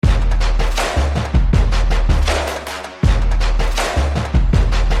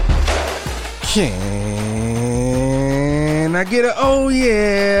Can I get a oh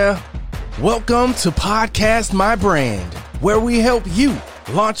yeah? Welcome to Podcast My Brand, where we help you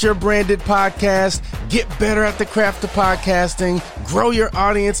launch your branded podcast, get better at the craft of podcasting, grow your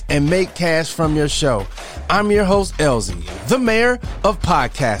audience, and make cash from your show. I'm your host, Elsie, the mayor of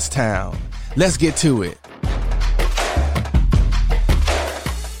Podcast Town. Let's get to it.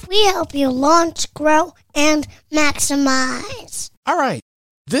 We help you launch, grow, and maximize. All right.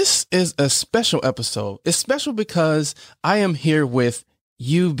 This is a special episode. It's special because I am here with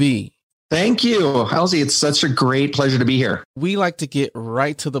UB. Thank you, Elsie. It's such a great pleasure to be here. We like to get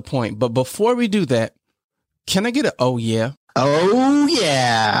right to the point. But before we do that, can I get an oh yeah? Oh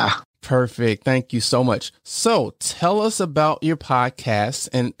yeah. Perfect. Thank you so much. So tell us about your podcast.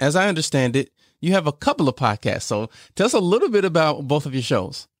 And as I understand it, you have a couple of podcasts. So tell us a little bit about both of your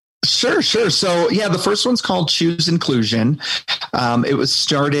shows. Sure. So the first one's called Choose Inclusion. It was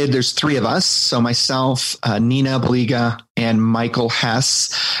started, there's three of us. So myself, Nina Baliga, and Michael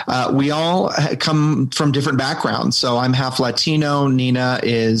Hess. We all come from different backgrounds. So I'm half Latino. Nina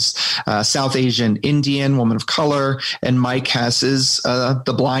is South Asian Indian, woman of color. And Mike Hess is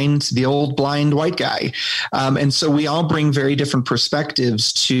the old blind white guy. And so we all bring very different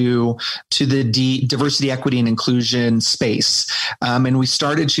perspectives to the diversity, equity, and inclusion space. And we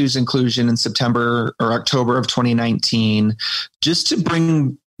started Choose Inclusion in September or October of 2019, just to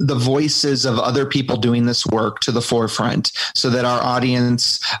bring the voices of other people doing this work to the forefront so that our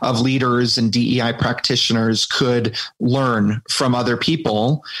audience of leaders and DEI practitioners could learn from other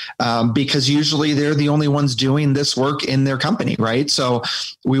people, because usually they're the only ones doing this work in their company, right? So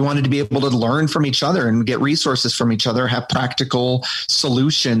we wanted to be able to learn from each other and get resources from each other, have practical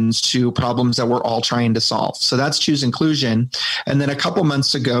solutions to problems that we're all trying to solve. So that's Choose Inclusion. And then a couple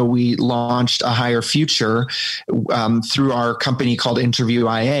months ago, we launched A Higher Future through our company called Interview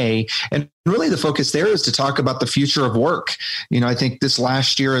IA. And really the focus there is to talk about the future of work. I think this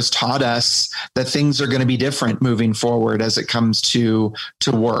last year has taught us that things are going to be different moving forward as it comes to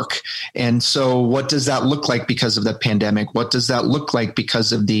work. And so what does that look like because of the pandemic? What does that look like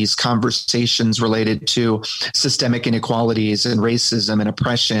because of these conversations related to systemic inequalities and racism and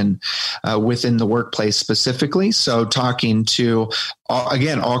oppression within the workplace specifically? So talking to,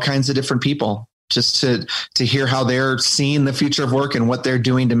 all kinds of different people, just to hear how they're seeing the future of work and what they're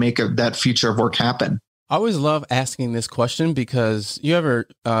doing to make that future of work happen. I always love asking this question because you ever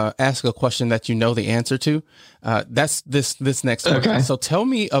ask a question that you know the answer to? That's this next one. Okay. So tell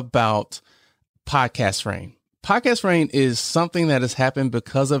me about Podcast Rain. Podcast Rain is something that has happened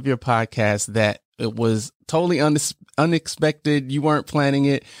because of your podcast that it was totally unexpected. You weren't planning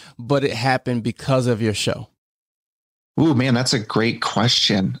it, but it happened because of your show. Ooh, man, that's a great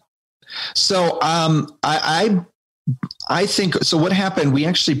question. So I think, so what happened, we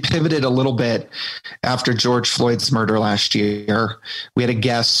actually pivoted a little bit after George Floyd's murder last year. We had a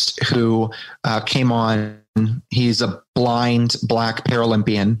guest who came on. He's a blind Black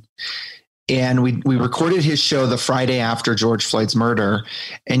Paralympian. And we recorded his show the Friday after George Floyd's murder.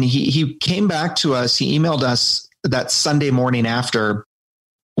 And he came back to us. He emailed us that Sunday morning after,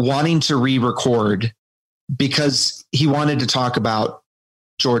 wanting to re-record because he wanted to talk about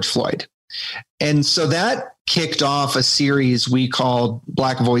George Floyd. And so that kicked off a series we called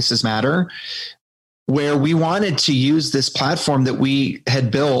Black Voices Matter, where we wanted to use this platform that we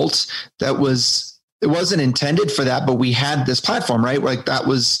had built it wasn't intended for that, but we had this platform, right? Like that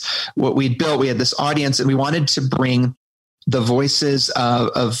was what we'd built. We had this audience and we wanted to bring the voices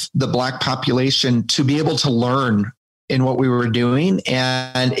of the Black population to be able to learn in what we were doing.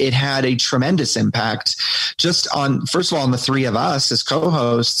 And it had a tremendous impact just on, first of all, on the three of us as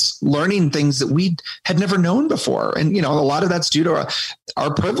co-hosts, learning things that we had never known before. And, a lot of that's due to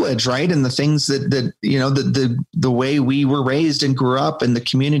our privilege, right? And the things that the way we were raised and grew up and the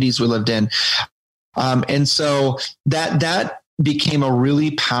communities we lived in. And so that became a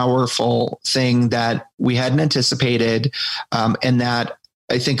really powerful thing that we hadn't anticipated. And that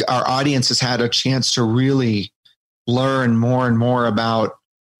I think our audience has had a chance to really learn more and more about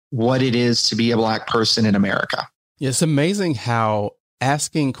what it is to be a Black person in America. It's amazing how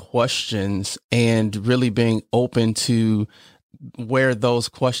asking questions and really being open to where those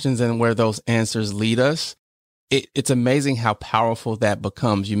questions and where those answers lead us. It's amazing how powerful that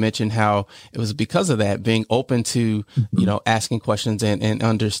becomes. You mentioned how it was because of that, being open to, asking questions and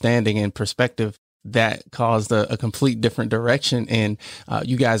understanding and perspective. that caused a complete different direction. And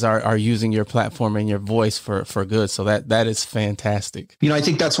you guys are using your platform and your voice for good. So that is fantastic. I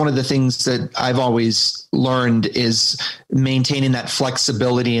think that's one of the things that I've always learned is maintaining that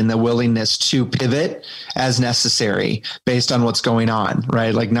flexibility and the willingness to pivot as necessary based on what's going on,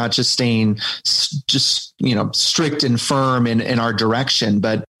 right? Like not just staying strict and firm in our direction,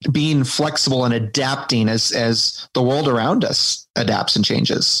 but being flexible and adapting as the world around us adapts and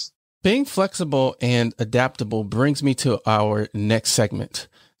changes. Being flexible and adaptable brings me to our next segment.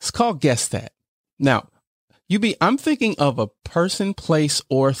 It's called Guess That. Now, I'm thinking of a person, place,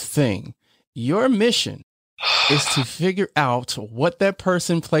 or thing. Your mission is to figure out what that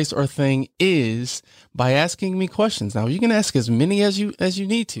person, place, or thing is by asking me questions. Now, you can ask as many as you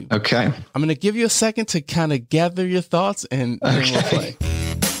need to. Okay. I'm going to give you a second to kind of gather your thoughts and then we'll play.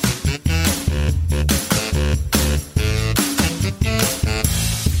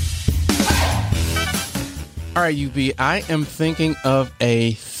 All right, UB, I am thinking of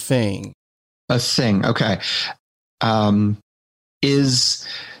a thing. A thing. Okay. Is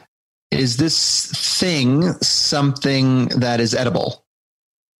this thing something that is edible?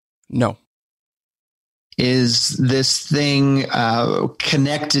 No. Is this thing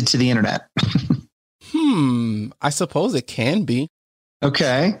connected to the internet? I suppose it can be.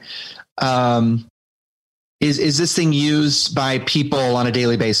 Okay. Is this thing used by people on a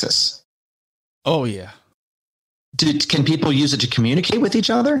daily basis? Oh, yeah. Can people use it to communicate with each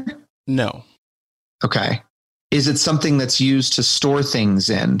other? No. Okay. Is it something that's used to store things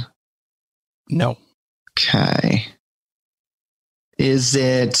in? No. Okay. Is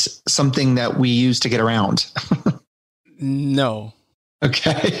it something that we use to get around? No.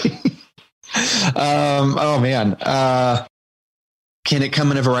 Okay. Oh man. Can it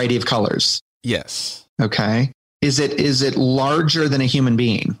come in a variety of colors? Yes. Okay. Is it larger than a human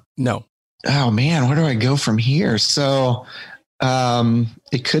being? No. Oh man, where do I go from here? So,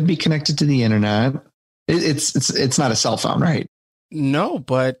 it could be connected to the internet. It's not a cell phone, right? No,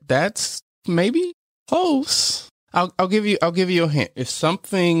 but that's maybe close. I'll give you a hint. It's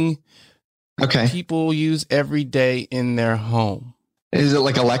something people use every day in their home. Is it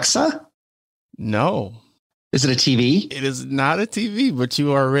like Alexa? No. Is it a TV? It is not a TV, but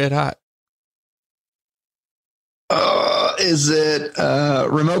you are red hot. Is it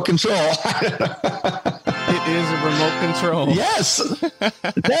remote control? It is a remote control. Yes.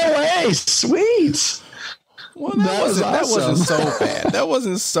 No way. Sweet. Well, that wasn't so bad. That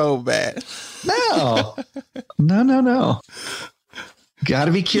wasn't so bad. No. Got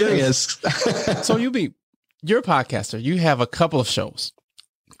to be curious. Yes. So you're a podcaster. You have a couple of shows.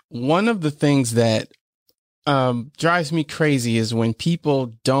 One of the things that drives me crazy is when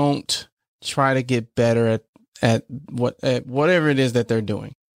people don't try to get better at whatever it is that they're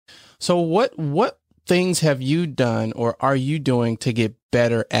doing. So what things have you done or are you doing to get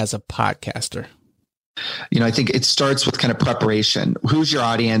better as a podcaster? I think it starts with kind of preparation. Who's your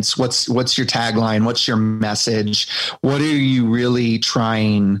audience? What's your tagline? What's your message? What are you really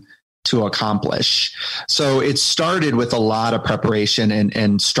trying to accomplish? So it started with a lot of preparation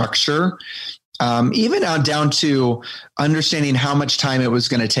and structure. Even down to understanding how much time it was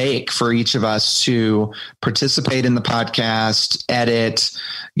going to take for each of us to participate in the podcast, edit,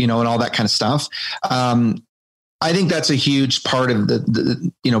 and all that kind of stuff. I think that's a huge part of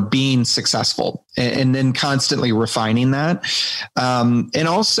the being successful and then constantly refining that. And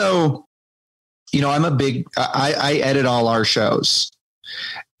also, I edit all our shows.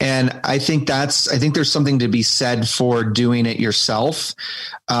 And I think there's something to be said for doing it yourself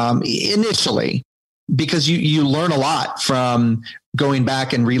initially, because you learn a lot from going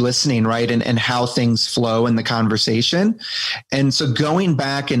back and re-listening, right? And how things flow in the conversation. And so going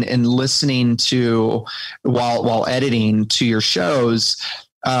back and listening to while editing to your shows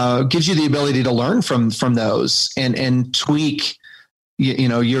gives you the ability to learn from those and tweak,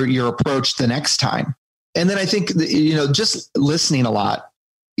 your approach the next time. And then I think, just listening a lot.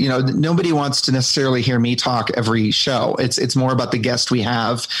 Nobody wants to necessarily hear me talk every show. It's more about the guest we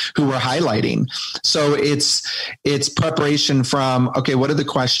have who we're highlighting. So it's preparation from, okay, what are the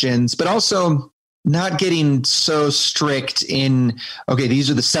questions, but also not getting so strict in, okay,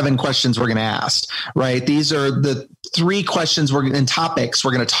 these are the 7 questions we're going to ask, right? These are the 3 questions and topics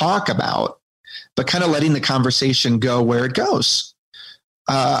we're going to talk about, but kind of letting the conversation go where it goes.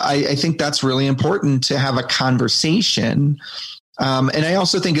 I think that's really important to have a conversation. And I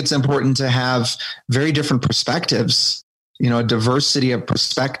also think it's important to have very different perspectives, a diversity of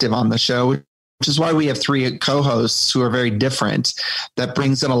perspective on the show, which is why we have 3 co-hosts who are very different. That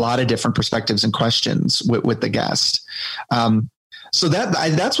brings in a lot of different perspectives and questions with the guest. So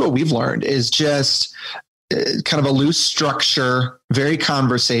that's what we've learned is just kind of a loose structure, very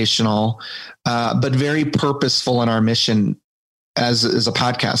conversational, but very purposeful in our mission as a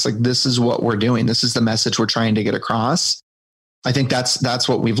podcast. Like, this is what we're doing. This is the message we're trying to get across. I think that's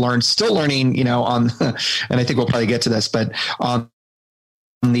what we've learned. Still learning, and I think we'll probably get to this, but on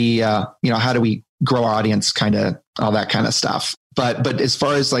the, how do we grow our audience, kind of all that kind of stuff. But as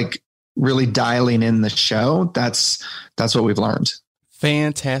far as like really dialing in the show, that's what we've learned.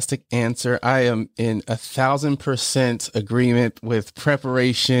 Fantastic answer. I am in 1,000% agreement with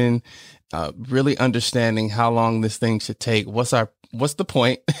preparation, really understanding how long this thing should take. What's the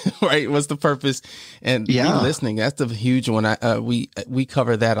point, right? What's the purpose? And listening. That's the huge one. We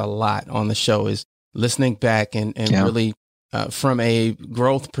cover that a lot on the show, is listening back and really from a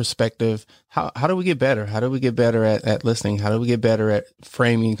growth perspective, how do we get better? How do we get better at listening? How do we get better at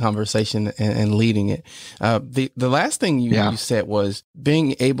framing conversation and leading it? The last thing you said was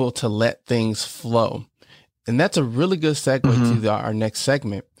being able to let things flow. And that's a really good segue to our next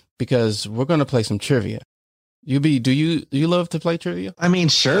segment, because we're going to play some trivia. UB, do you love to play trivia? I mean,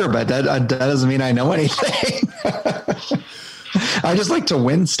 sure, but that doesn't mean I know anything. I just like to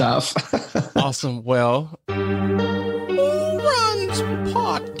win stuff. Awesome. Well,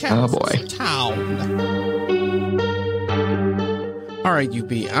 Podcast Town. All right,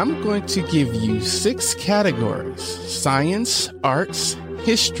 UB, I'm going to give you 6 categories: science, arts,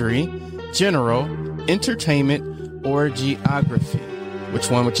 history, general, entertainment, or geography. Which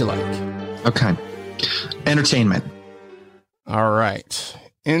one would you like? Okay. Entertainment. All right.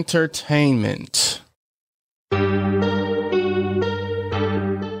 Entertainment.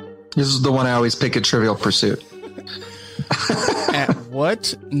 This is the one I always pick at Trivial Pursuit. At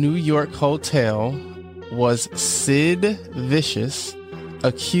what New York hotel was Sid Vicious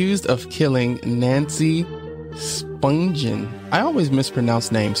accused of killing Nancy Spungen? I always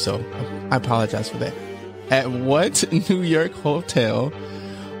mispronounce names, so I apologize for that. At what New York hotel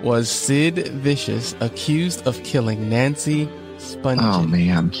was Sid Vicious accused of killing Nancy Spungen? Oh,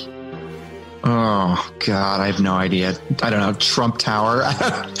 man. Oh, God, I have no idea. I don't know. Trump Tower.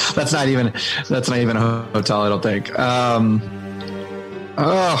 That's not even a hotel, I don't think.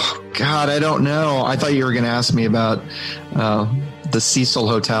 Oh, God, I don't know. I thought you were going to ask me about the Cecil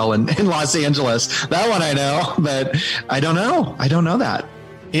Hotel in Los Angeles. That one I know, but I don't know. I don't know that.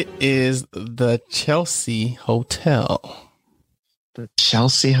 It is the Chelsea Hotel. The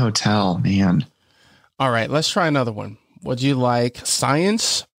Chelsea Hotel, man. All right, let's try another one. Would you like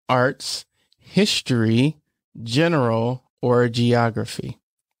science, arts, history, general, or geography?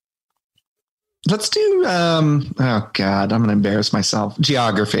 Let's do, oh God, I'm going to embarrass myself.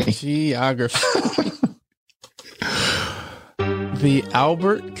 Geography. Geography. The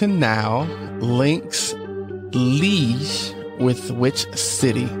Albert Canal links Liège with which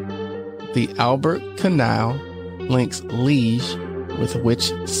city? The Albert Canal links Liège with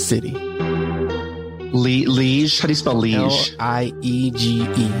which city? Liège? How do you spell Liège? Liege.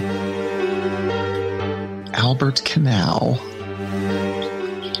 Albert Canal.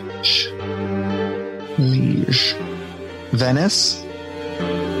 Liège. Venice?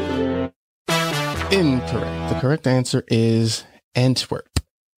 Incorrect. The correct answer is Antwerp.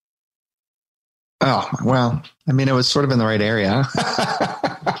 Oh, well, I mean, it was sort of in the right area. All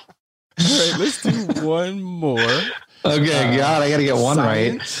right, let's do one more. Okay, God, I got to get one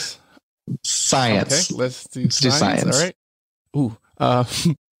science. Right. Science. Okay, let's do science. All right. Ooh.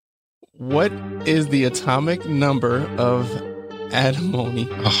 What is the atomic number of antimony?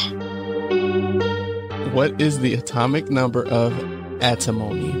 Oh. What is the atomic number of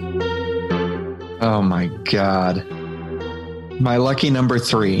antimony? Oh my God. My lucky number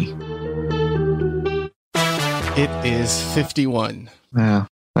 3. It is 51. Yeah,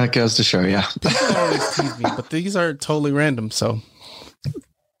 that goes to show you. People always tease me, but these are totally random, so.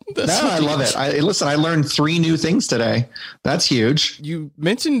 I love it. I learned 3 new things today. That's huge. You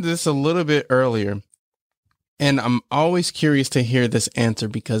mentioned this a little bit earlier, and I'm always curious to hear this answer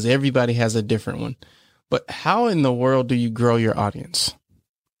because everybody has a different one. But how in the world do you grow your audience?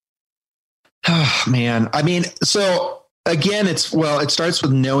 Oh, man. I mean, so again, it starts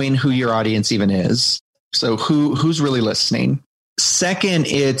with knowing who your audience even is. So who's really listening? Second,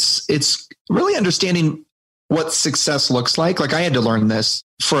 it's really understanding what success looks like. Like, I had to learn this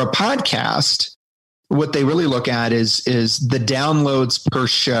for a podcast. What they really look at is the downloads per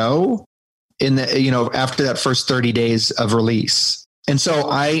show in the, after that first 30 days of release. And so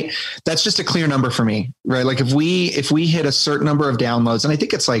that's just a clear number for me, right? Like if we hit a certain number of downloads, and I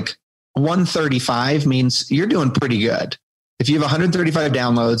think it's like 135 means you're doing pretty good. if you have 135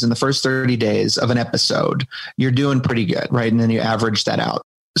 downloads in the first 30 days of an episode, you're doing pretty good, right? And then you average that out.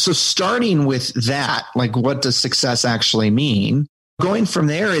 So starting with that, like, what does success actually mean? Going from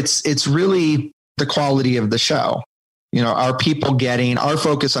there, it's really the quality of the show. Are people getting, our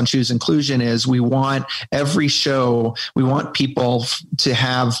focus on Choose Inclusion is we want every show, we want people to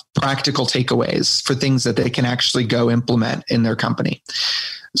have practical takeaways for things that they can actually go implement in their company.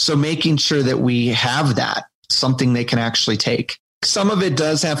 So making sure that we have that, something they can actually take. Some of it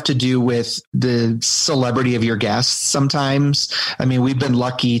does have to do with the celebrity of your guests sometimes. I mean, we've been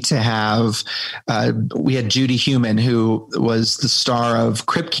lucky to have, we had Judy Heumann, who was the star of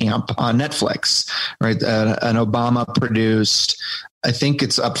Crip Camp on Netflix, right? An Obama produced, I think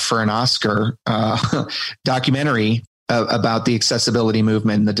it's up for an Oscar, documentary about the accessibility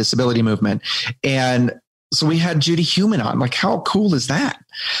movement and the disability movement. And so we had Judy Heumann on. Like, how cool is that?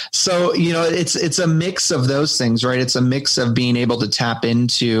 So, it's a mix of those things, right? It's a mix of being able to tap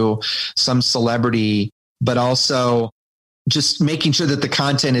into some celebrity, but also just making sure that the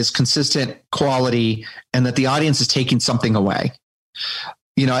content is consistent quality and that the audience is taking something away.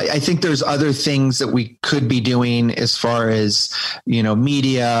 I think there's other things that we could be doing as far as,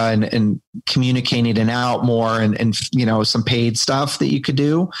 media and communicating it out more and some paid stuff that you could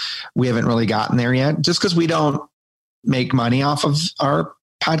do. We haven't really gotten there yet, just because we don't make money off of our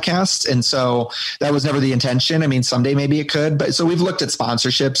podcast. And so that was never the intention. I mean, someday maybe it could, but so we've looked at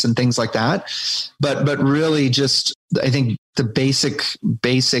sponsorships and things like that. But really just, I think the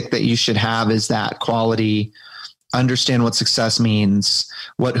basic that you should have is that quality, understand what success means,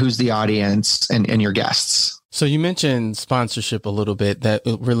 who's the audience and your guests. So you mentioned sponsorship a little bit. That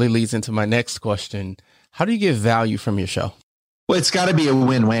really leads into my next question. How do you get value from your show? Well, it's got to be a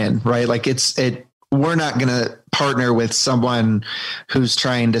win-win, right? Like we're not going to partner with someone who's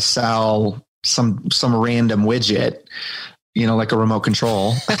trying to sell some random widget, like a remote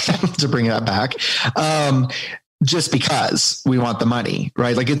control to bring that back. Just because we want the money,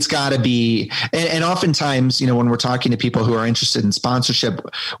 right? Like it's got to be, and oftentimes, when we're talking to people who are interested in sponsorship,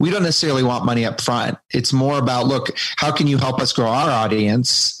 we don't necessarily want money up front. It's more about, look, how can you help us grow our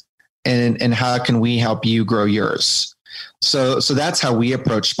audience and how can we help you grow yours? So that's how we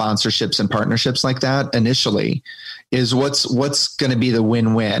approach sponsorships and partnerships like that initially, is what's going to be the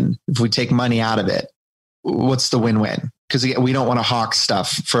win-win. If we take money out of it, what's the win-win? Because we don't want to hawk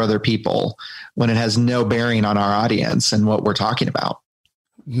stuff for other people when it has no bearing on our audience and what we're talking about.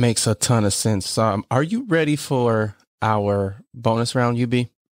 Makes a ton of sense. Are you ready for our bonus round, UB?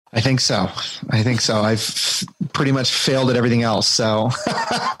 I think so. I've pretty much failed at everything else. So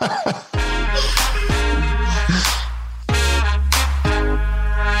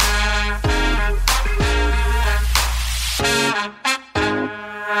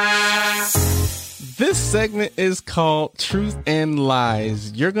this segment is called Truth and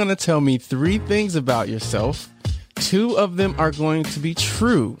Lies. You're going to tell me 3 things about yourself. 2 of them are going to be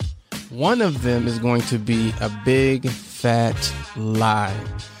true. 1 of them is going to be a big, fat lie.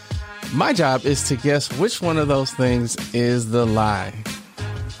 My job is to guess which one of those things is the lie.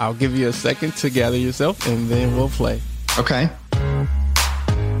 I'll give you a second to gather yourself and then we'll play. Okay.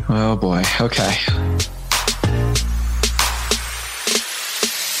 Oh boy. Okay.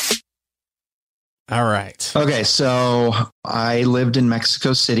 All right. Okay. So I lived in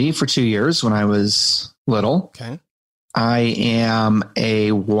Mexico City for 2 years when I was little. Okay. I am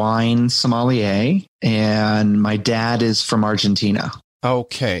a wine sommelier and my dad is from Argentina.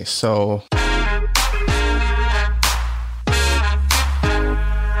 Okay. So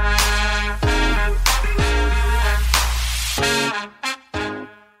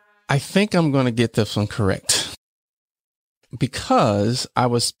I think I'm going to get this one correct because I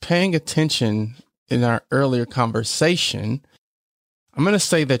was paying attention in our earlier conversation. I'm going to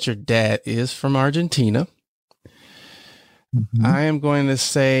say that your dad is from Argentina. Mm-hmm. I am going to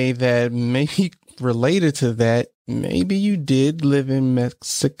say that maybe related to that, maybe you did live in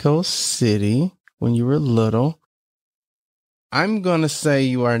Mexico City when you were little. I'm going to say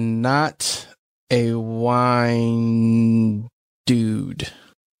you are not a wine dude.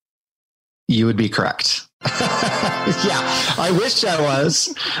 You would be correct. Yeah, I wish I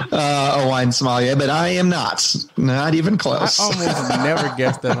was a wine sommelier, but I am not even close. I almost never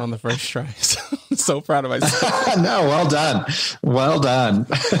guessed that on the first try. So proud of myself. No, well done. Well done.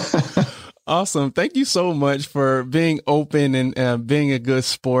 Awesome. Thank you so much for being open and being a good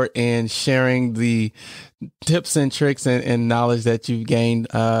sport and sharing the tips and tricks and knowledge that you've gained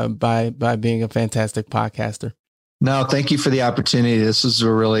by being a fantastic podcaster. No, thank you for the opportunity. This was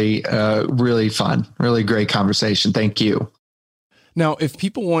a really, really fun, really great conversation. Thank you. Now, if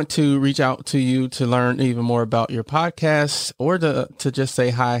people want to reach out to you to learn even more about your podcast or to just say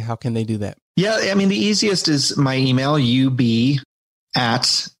hi, how can they do that? Yeah, I mean, the easiest is my email,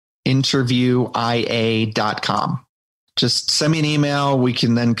 ub@interviewia.com. Just send me an email. We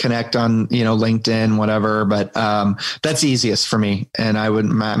can then connect on, LinkedIn, whatever. But that's easiest for me. And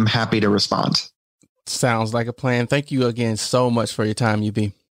I'm happy to respond. Sounds like a plan. Thank you again so much for your time,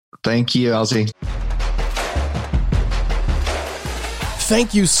 UB. Thank you, Elsie.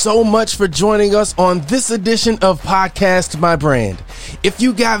 Thank you so much for joining us on this edition of Podcast My Brand. If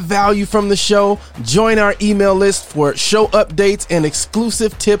you got value from the show, join our email list for show updates and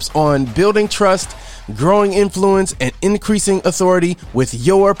exclusive tips on building trust, growing influence, and increasing authority with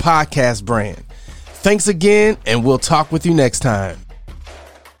your podcast brand. Thanks again, and we'll talk with you next time.